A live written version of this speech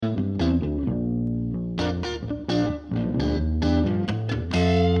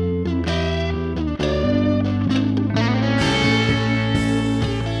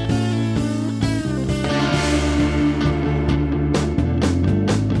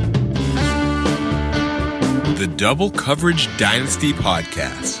the Double Coverage Dynasty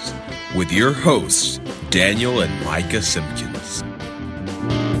podcast with your hosts, Daniel and Micah Simpkins.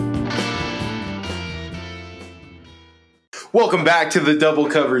 Welcome back to the Double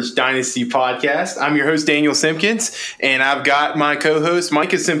Coverage Dynasty podcast. I'm your host, Daniel Simpkins, and I've got my co-host,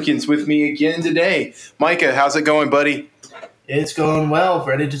 Micah Simpkins, with me again today. Micah, how's it going, buddy? It's going well.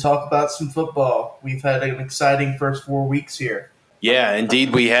 Ready to talk about some football. We've had an exciting first 4 weeks here. Yeah,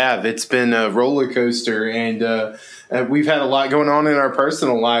 indeed we have. It's been a roller coaster, and we've had a lot going on in our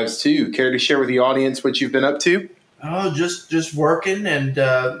personal lives, too. Care to share with the audience what you've been up to? Oh, just working, and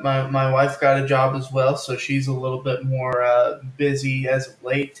my wife got a job as well, so she's a little bit more busy as of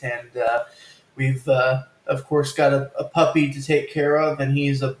late, and we've, of course, got a puppy to take care of, and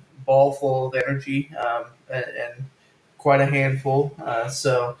he's a ball full of energy and quite a handful,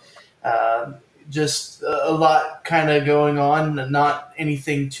 just a lot kind of going on, not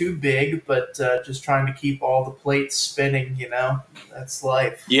anything too big, but just trying to keep all the plates spinning, that's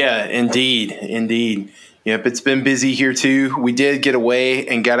life. Yeah, indeed. Yep, it's been busy here too. We did get away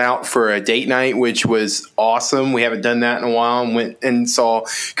and got out for a date night, which was awesome. We haven't done that in a while, and went and saw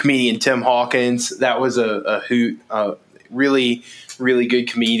comedian Tim Hawkins. That was a hoot, really, really good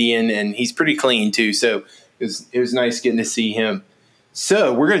comedian, and he's pretty clean too, so it was nice getting to see him.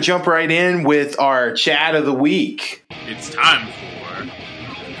 So we're going to jump right in with our chat of the week. It's time for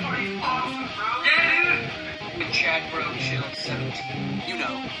Chad Bro Chill 17. You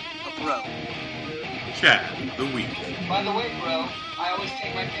know, a bro. Chat of the Week. By the way, bro, I always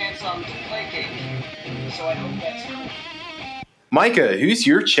take my pants off to placate you, so I hope that's cool. Micah, who's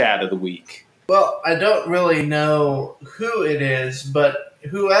your chat of the week? Well, I don't really know who it is, but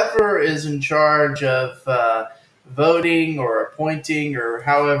whoever is in charge of voting or appointing or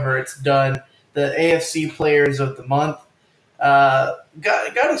however it's done, the AFC Players of the Month, got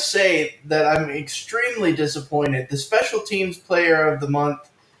to say that I'm extremely disappointed. The Special Teams Player of the Month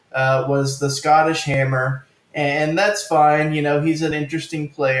was the Scottish Hammer, and that's fine. He's an interesting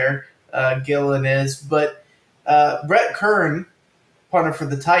player, Gillen is, but Brett Kern, punter for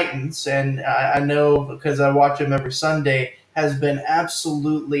the Titans, and I know because I watch him every Sunday, has been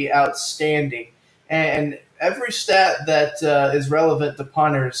absolutely outstanding. And every stat that is relevant to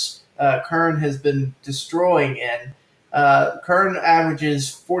punters, Kern has been destroying in. Kern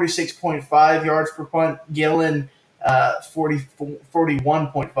averages 46.5 yards per punt. Gillen,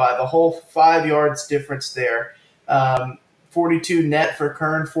 41.5, a whole 5 yards difference there. 42 net for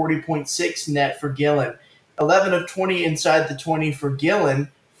Kern, 40.6 net for Gillen. 11 of 20 inside the 20 for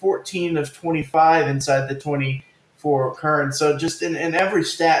Gillen, 14 of 25 inside the 20 for Kern. So just in every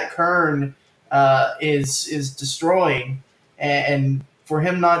stat, Kern is destroying, and for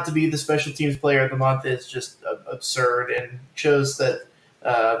him not to be the Special Teams Player of the Month is just absurd, and shows that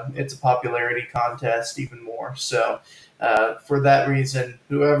it's a popularity contest even more. So for that reason,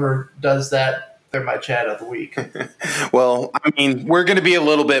 whoever does that, they're my chat of the week. Well, I mean, we're going to be a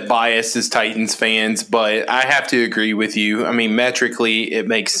little bit biased as Titans fans, but I have to agree with you. I mean, metrically, it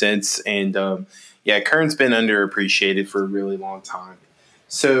makes sense, and Kern's been underappreciated for a really long time.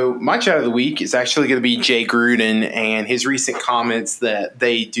 So my chat of the week is actually going to be Jay Gruden and his recent comments that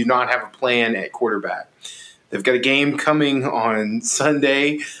they do not have a plan at quarterback. They've got a game coming on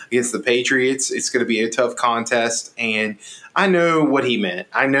Sunday against the Patriots. It's going to be a tough contest, and I know what he meant.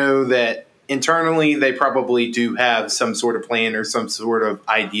 I know that internally they probably do have some sort of plan or some sort of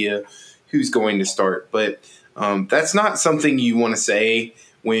idea who's going to start, but that's not something you want to say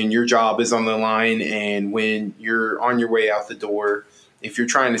when your job is on the line and when you're on your way out the door. If you're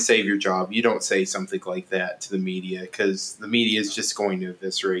trying to save your job, you don't say something like that to the media, because the media is just going to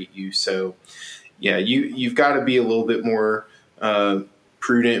eviscerate you. So, yeah, you've got to be a little bit more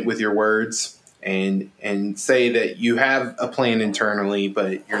prudent with your words and say that you have a plan internally,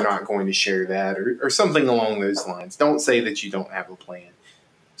 but you're not going to share that or something along those lines. Don't say that you don't have a plan.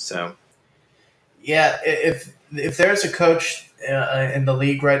 So, yeah, if there's a coach in the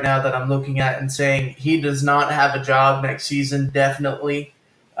league right now that I'm looking at and saying he does not have a job next season, definitely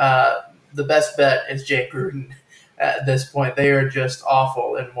the best bet is Jay Gruden at this point. They are just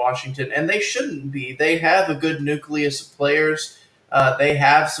awful in Washington, and they shouldn't be. They have a good nucleus of players. They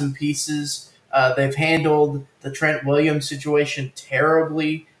have some pieces. They've handled the Trent Williams situation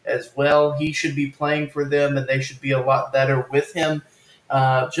terribly as well. He should be playing for them, and they should be a lot better with him.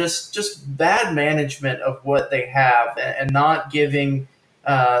 Just bad management of what they have and not giving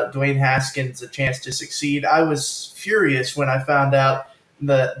Dwayne Haskins a chance to succeed. I was furious when I found out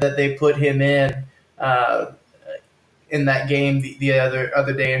that they put him in that game the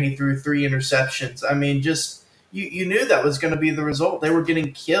other day, and he threw 3 interceptions. I mean, just you knew that was going to be the result. They were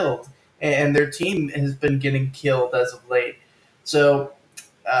getting killed, and their team has been getting killed as of late. So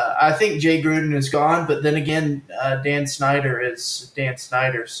I think Jay Gruden is gone, but then again, Dan Snyder is Dan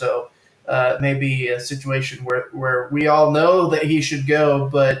Snyder. So maybe a situation where we all know that he should go,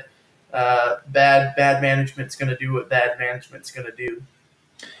 but bad management's going to do what bad management's going to do.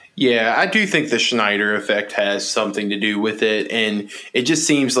 Yeah, I do think the Schneider effect has something to do with it. And it just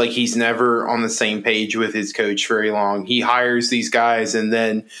seems like he's never on the same page with his coach very long. He hires these guys and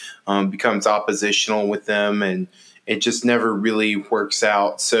then becomes oppositional with them, and it just never really works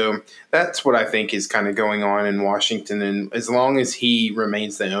out. So that's what I think is kind of going on in Washington. And as long as he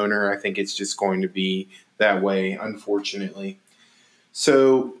remains the owner, I think it's just going to be that way, unfortunately.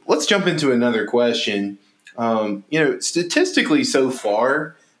 So let's jump into another question. Statistically so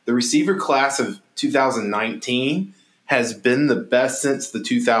far, the receiver class of 2019 has been the best since the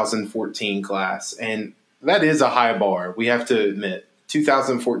 2014 class. And that is a high bar. We have to admit,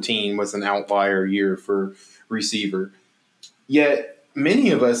 2014 was an outlier year for receiver. Yet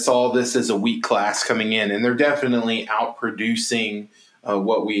many of us saw this as a weak class coming in, and they're definitely outproducing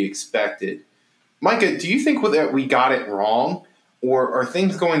what we expected. Micah, do you think that we got it wrong, or are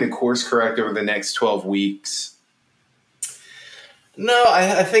things going to course correct over the next 12 weeks? No,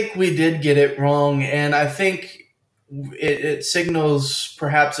 I think we did get it wrong, and I think it signals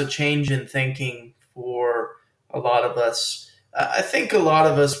perhaps a change in thinking for a lot of us. I think a lot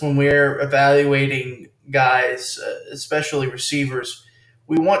of us, when we're evaluating guys, especially receivers,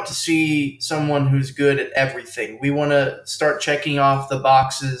 we want to see someone who's good at everything. We want to start checking off the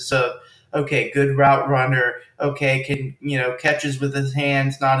boxes of, okay, good route runner, okay, can, catches with his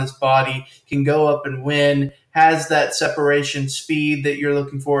hands, not his body, can go up and win, has that separation speed that you're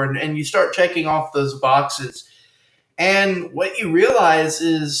looking for, and you start checking off those boxes. And what you realize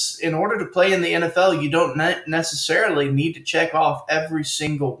is, in order to play in the NFL, you don't necessarily need to check off every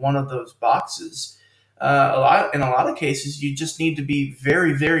single one of those boxes. In a lot of cases, you just need to be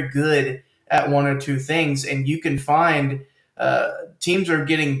very, very good at one or two things, and you can find teams are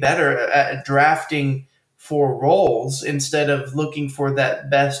getting better at drafting for roles instead of looking for that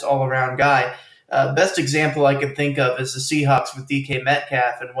best all-around guy. Best example I can think of is the Seahawks with DK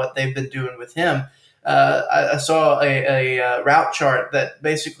Metcalf and what they've been doing with him. I saw a route chart that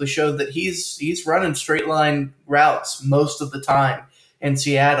basically showed that he's running straight line routes most of the time in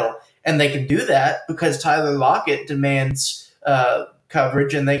Seattle, and they can do that because Tyler Lockett demands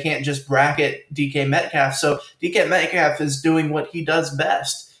coverage, and they can't just bracket DK Metcalf. So DK Metcalf is doing what he does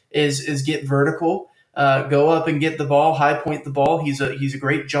best: is get vertical, go up and get the ball, high point the ball. He's a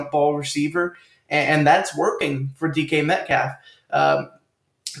great jump ball receiver, and that's working for DK Metcalf.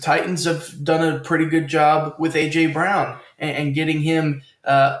 Titans have done a pretty good job with A.J. Brown and getting him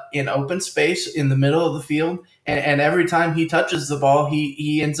in open space in the middle of the field. And every time he touches the ball,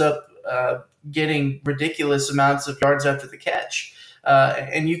 he ends up getting ridiculous amounts of yards after the catch.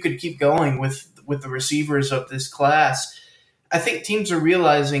 And you could keep going with the receivers of this class. I think teams are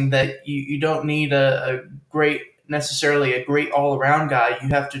realizing that you don't need necessarily a great all-around guy. You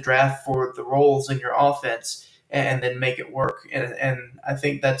have to draft for the roles in your offense and then make it work. And I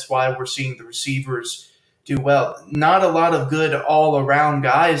think that's why we're seeing the receivers do well. Not a lot of good all-around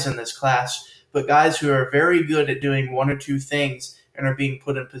guys in this class, but guys who are very good at doing one or two things and are being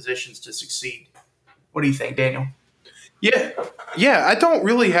put in positions to succeed. What do you think, Daniel? Yeah, I don't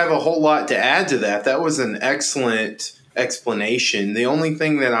really have a whole lot to add to that. That was an excellent explanation. The only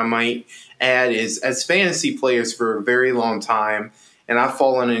thing that I might add is, as fantasy players for a very long time, and I've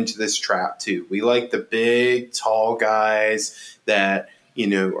fallen into this trap too. We like the big, tall guys that,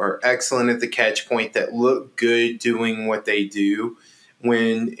 are excellent at the catch point, that look good doing what they do,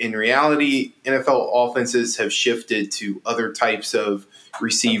 when in reality, NFL offenses have shifted to other types of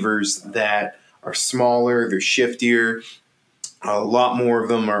receivers that are smaller, they're shiftier. A lot more of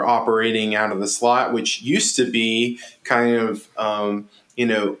them are operating out of the slot, which used to be kind of,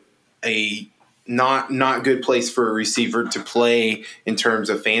 a not good place for a receiver to play in terms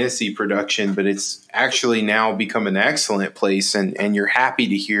of fantasy production, but it's actually now become an excellent place, and you're happy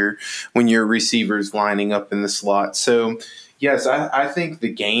to hear when your receivers lining up in the slot. So, yes, I think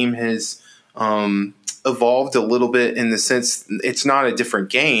the game has evolved a little bit in the sense it's not a different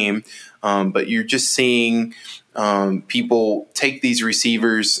game, but you're just seeing people take these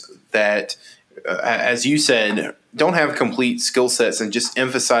receivers that, as you said, don't have complete skill sets and just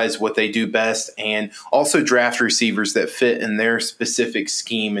emphasize what they do best, and also draft receivers that fit in their specific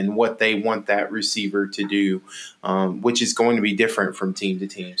scheme and what they want that receiver to do, which is going to be different from team to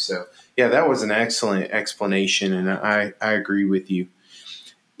team. So, yeah, that was an excellent explanation, and I agree with you.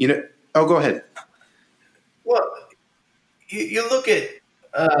 Go ahead. Well, you look at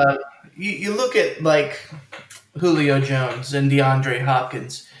you look at like Julio Jones and DeAndre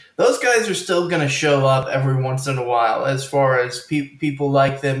Hopkins. Those guys are still going to show up every once in a while as far as people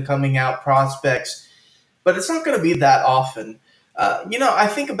like them coming out, prospects, but it's not going to be that often. I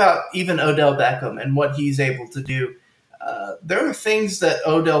think about even Odell Beckham and what he's able to do. There are things that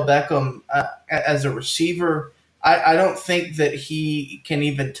Odell Beckham, as a receiver, I don't think that he can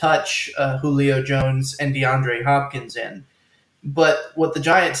even touch Julio Jones and DeAndre Hopkins in. But what the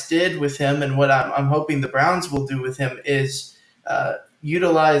Giants did with him, and what I'm hoping the Browns will do with him, is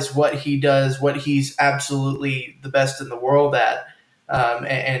utilize what he does, what he's absolutely the best in the world at,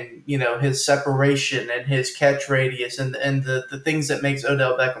 and his separation and his catch radius and the things that makes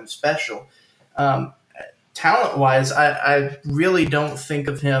Odell Beckham special. Talent wise, I really don't think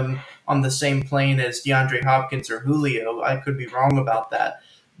of him on the same plane as DeAndre Hopkins or Julio. I could be wrong about that,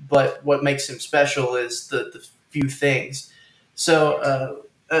 but what makes him special is the few things. So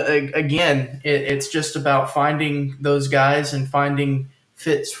again, it's just about finding those guys and finding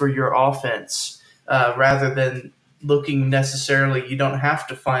fits for your offense rather than looking necessarily. You don't have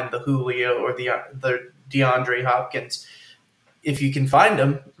to find the Julio or the DeAndre Hopkins. If you can find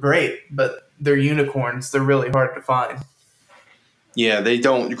them, great, but they're unicorns. They're really hard to find. Yeah, they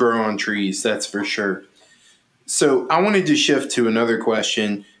don't grow on trees, that's for sure. So I wanted to shift to another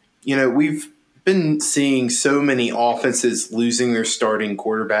question. We've been seeing so many offenses losing their starting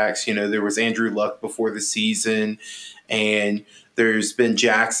quarterbacks. There was Andrew Luck before the season, and there's been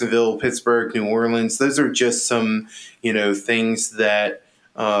Jacksonville, Pittsburgh, New Orleans. Those are just some, things that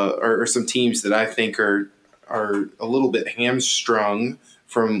are some teams that I think are a little bit hamstrung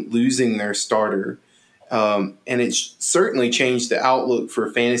from losing their starter. And it's certainly changed the outlook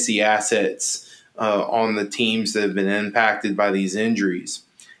for fantasy assets on the teams that have been impacted by these injuries.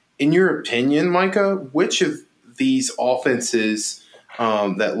 In your opinion, Micah, which of these offenses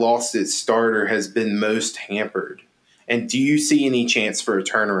that lost its starter has been most hampered? And do you see any chance for a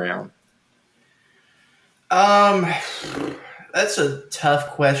turnaround? That's a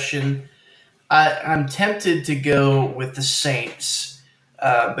tough question. I'm tempted to go with the Saints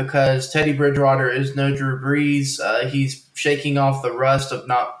because Teddy Bridgewater is no Drew Brees. He's shaking off the rust of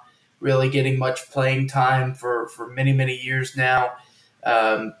not really getting much playing time for many, many years now.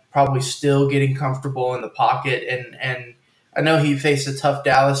 Probably still getting comfortable in the pocket. And I know he faced a tough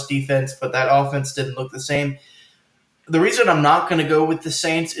Dallas defense, but that offense didn't look the same. The reason I'm not going to go with the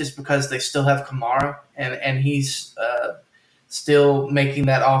Saints is because they still have Kamara, and he's still making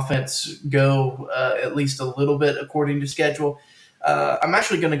that offense go at least a little bit according to schedule. I'm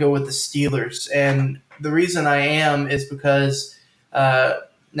actually going to go with the Steelers, and the reason I am is because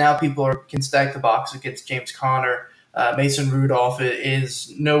now people can stack the box against James Conner. Mason Rudolph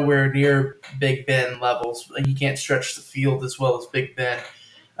is nowhere near Big Ben levels. He can't stretch the field as well as Big Ben,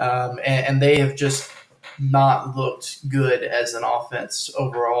 and they have just not looked good as an offense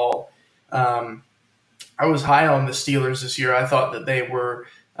overall. I was high on the Steelers this year. I thought that they were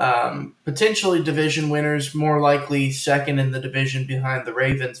potentially division winners, more likely second in the division behind the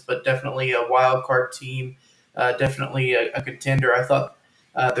Ravens, but definitely a wild card team, definitely a contender. I thought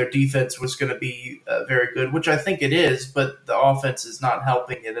their defense was going to be very good, which I think it is, but the offense is not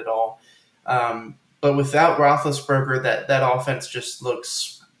helping it at all. But without Roethlisberger, that offense just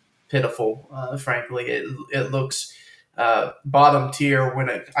looks pitiful, frankly. It looks bottom tier when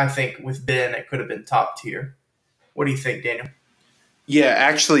I think with Ben it could have been top tier. What do you think, Daniel? Yeah,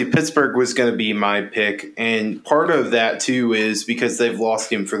 actually, Pittsburgh was going to be my pick, and part of that too is because they've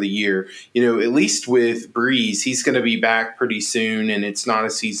lost him for the year. At least with Breeze, he's going to be back pretty soon, and it's not a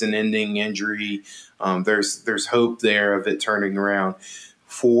season-ending injury. There's hope there of it turning around.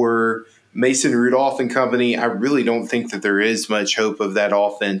 For Mason Rudolph and company, I really don't think that there is much hope of that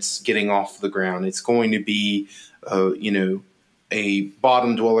offense getting off the ground. It's going to be, a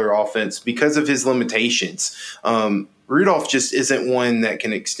bottom dweller offense because of his limitations. Rudolph just isn't one that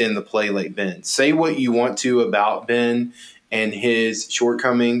can extend the play like Ben. Say what you want to about Ben and his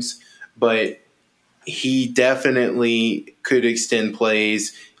shortcomings, but he definitely could extend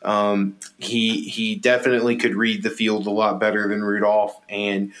plays. He definitely could read the field a lot better than Rudolph,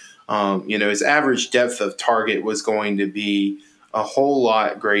 and his average depth of target was going to be a whole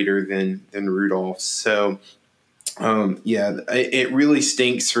lot greater than Rudolph's. So, it really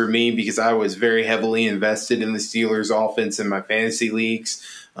stinks for me because I was very heavily invested in the Steelers offense in my fantasy leagues.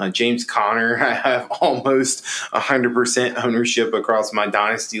 James Conner, I have almost 100% ownership across my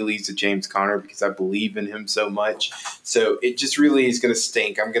Dynasty leagues of James Conner because I believe in him so much. So it just really is going to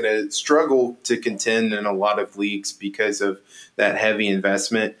stink. I'm going to struggle to contend in a lot of leagues because of that heavy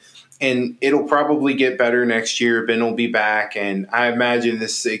investment. and it'll probably get better next year. Ben will be back, and I imagine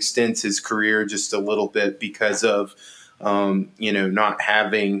this extends his career just a little bit because of not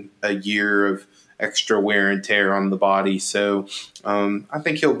having a year of extra wear and tear on the body. So I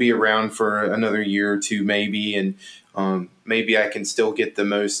think he'll be around for another year or two, maybe, and maybe I can still get the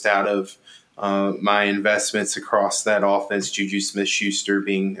most out of my investments across that offense. Juju Smith-Schuster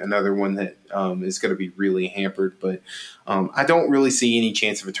being another one that is going to be really hampered, but I don't really see any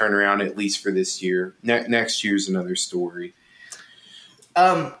chance of a turnaround, at least for this year. Next year's another story.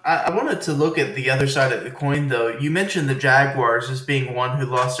 I wanted to look at the other side of the coin, though. You mentioned the Jaguars as being one who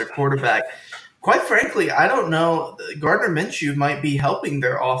lost their quarterback. Quite frankly, I don't know. Gardner Minshew might be helping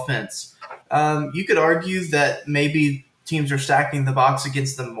their offense. You could argue that maybe teams are stacking the box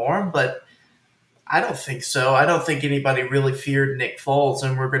against them more, but I don't think so. I don't think anybody really feared Nick Foles,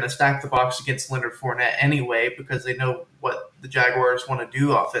 and we're going to stack the box against Leonard Fournette anyway because they know what the Jaguars want to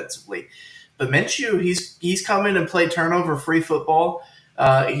do offensively. But Minshew, he's come in and played turnover-free football.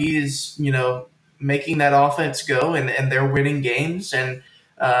 He's making that offense go, and they're winning games. And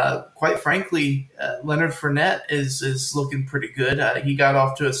quite frankly, Leonard Fournette is looking pretty good. He got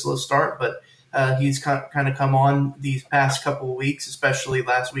off to a slow start, but he's kind of come on these past couple of weeks, especially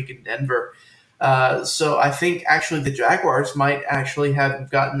last week in Denver. So I think actually the Jaguars might actually have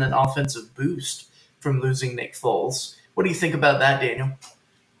gotten an offensive boost from losing Nick Foles. What do you think about that, Daniel?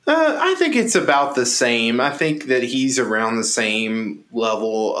 I think it's about the same. I think that he's around the same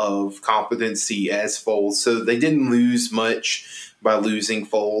level of competency as Foles. So they didn't lose much by losing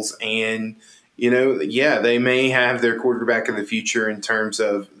Foles. And, they may have their quarterback of the future in terms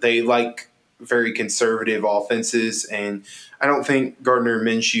of they like very conservative offenses. And I don't think Gardner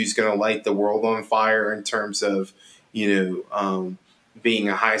Minshew is going to light the world on fire in terms of, being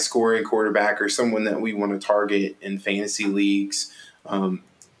a high scoring quarterback or someone that we want to target in fantasy leagues. Like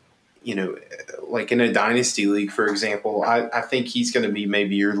in a Dynasty league, for example, I think he's going to be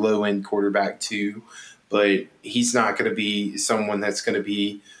maybe your low end quarterback too, but he's not going to be someone that's going to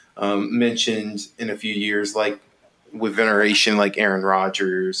be mentioned in a few years, like with veneration, like Aaron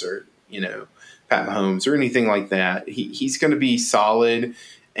Rodgers or, Pat Mahomes or anything like that. He's going to be solid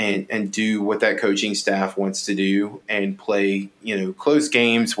and do what that coaching staff wants to do and play, close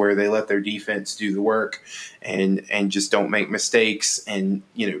games where they let their defense do the work and just don't make mistakes and,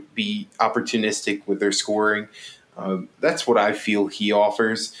 be opportunistic with their scoring. That's what I feel he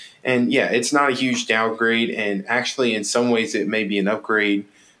offers. And yeah, it's not a huge downgrade. And actually in some ways it may be an upgrade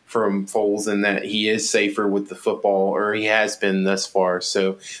from Foles in that he is safer with the football, or he has been thus far.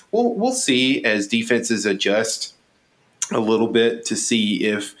 So we'll see as defenses adjust a little bit to see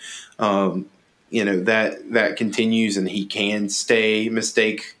if that continues and he can stay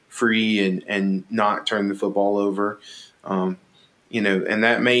mistake free and not turn the football over. And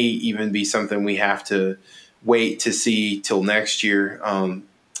that may even be something we have to wait to see till next year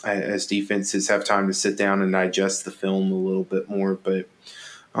as defenses have time to sit down and digest the film a little bit more. But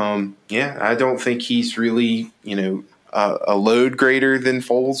I don't think he's really, a load greater than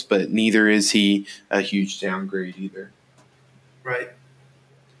Foles, but neither is he a huge downgrade either. Right.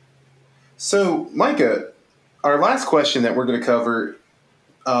 So, Micah, our last question that we're going to cover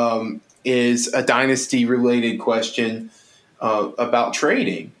is a Dynasty-related question about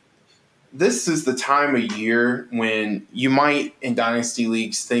trading. This is the time of year when you might, in Dynasty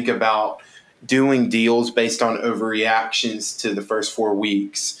leagues, think about doing deals based on overreactions to the first 4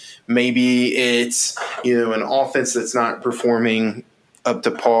 weeks. Maybe it's, an offense that's not performing up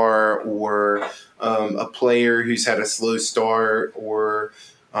to par, or a player who's had a slow start, or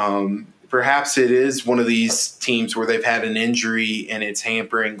perhaps it is one of these teams where they've had an injury and it's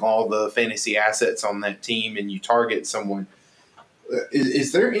hampering all the fantasy assets on that team and you target someone.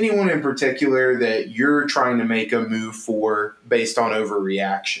 Is there anyone in particular that you're trying to make a move for based on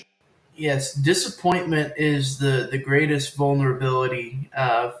overreaction? Yes, disappointment is the greatest vulnerability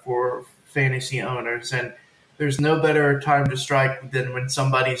for fantasy owners, and there's no better time to strike than when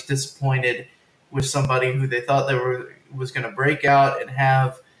somebody's disappointed with somebody who they thought was going to break out and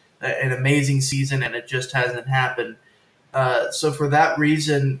have an amazing season, and it just hasn't happened. So for that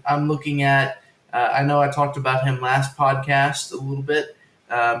reason, I'm looking at I know I talked about him last podcast a little bit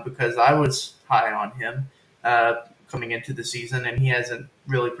because I was high on him coming into the season, and he hasn't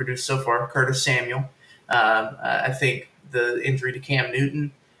really produced so far. Curtis Samuel. I think the injury to Cam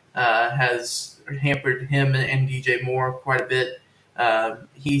Newton has hampered him and DJ Moore quite a bit.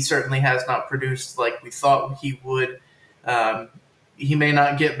 He certainly has not produced like we thought he would. He may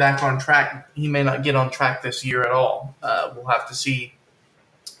not get back on track. He may not get on track this year at all. We'll have to see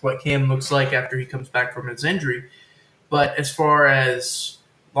what Cam looks like after he comes back from his injury. But as far as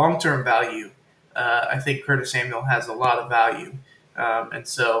long-term value, I think Curtis Samuel has a lot of value. And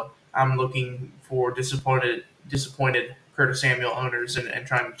so I'm looking for disappointed Curtis Samuel owners and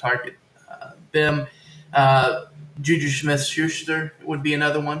trying to target them. Juju Smith-Schuster would be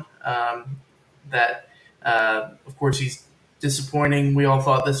another one that, of course, he's disappointing. We all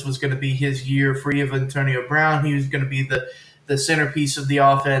thought this was going to be his year free of Antonio Brown. He was going to be the centerpiece of the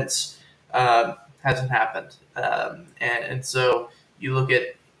offense. Hasn't happened. And so you look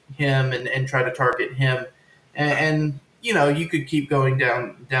at him and try to target him. And you could keep going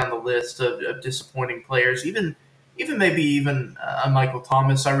down the list of disappointing players, even Michael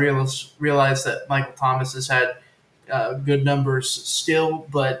Thomas. I realize that Michael Thomas has had good numbers still,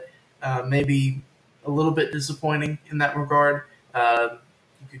 but maybe a little bit disappointing in that regard.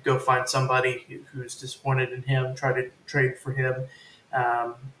 You could go find somebody who's disappointed in him, try to trade for him.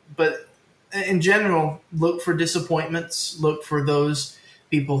 But in general, look for disappointments. Look for those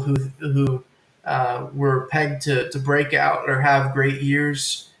people who were pegged to break out or have great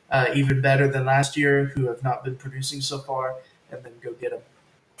years, even better than last year, who have not been producing so far, and then go get them.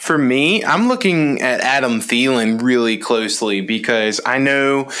 For me, I'm looking at Adam Thielen really closely because I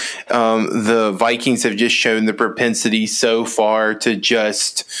know the Vikings have just shown the propensity so far to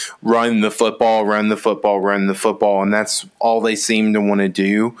just run the football, and that's all they seem to want to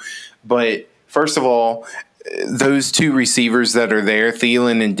do. But first of all, those two receivers that are there,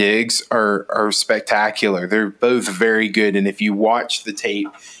 Thielen and Diggs, are spectacular. They're both very good, and if you watch the tape,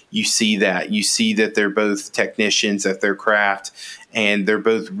 you see that. You see that they're both technicians at their craft, and they're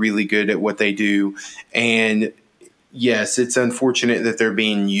both really good at what they do. And yes, it's unfortunate that they're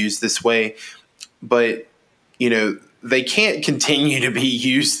being used this way, but they can't continue to be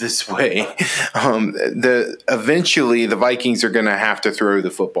used this way. Eventually the Vikings are going to have to throw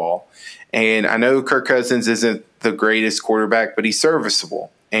the football. And I know Kirk Cousins isn't the greatest quarterback, but he's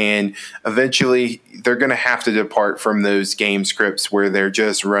serviceable. And eventually they're going to have to depart from those game scripts where they're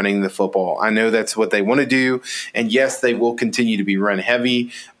just running the football. I know that's what they want to do. And yes, they will continue to be run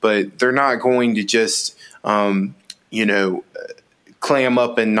heavy, but they're not going to just, clam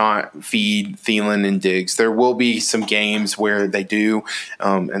up and not feed Thielen and Diggs. There will be some games where they do,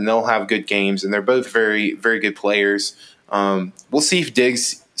 and they'll have good games. And they're both very, very good players. We'll see if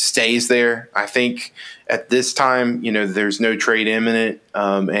Diggs stays there. I think at this time, there's no trade imminent,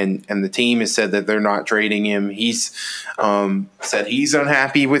 and the team has said that they're not trading him. He's said he's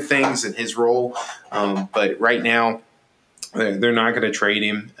unhappy with things and his role, but right now they're not going to trade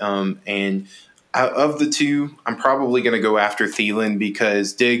him. And of the two, I'm probably going to go after Thielen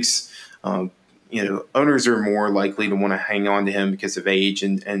because Diggs, owners are more likely to want to hang on to him because of age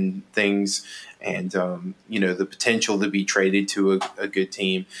and things. And, the potential to be traded to a good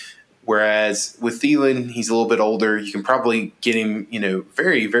team. Whereas with Thielen, he's a little bit older. You can probably get him,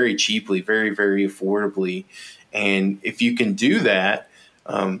 very, very cheaply, very, very affordably. And if you can do that,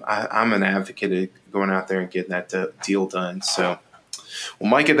 I'm an advocate of going out there and getting that deal done. So, well,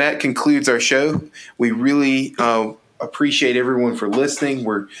 Micah, that concludes our show. We really appreciate everyone for listening.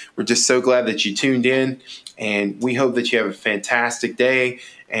 We're just so glad that you tuned in, and we hope that you have a fantastic day.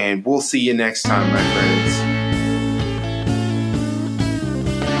 And we'll see you next time, my friends.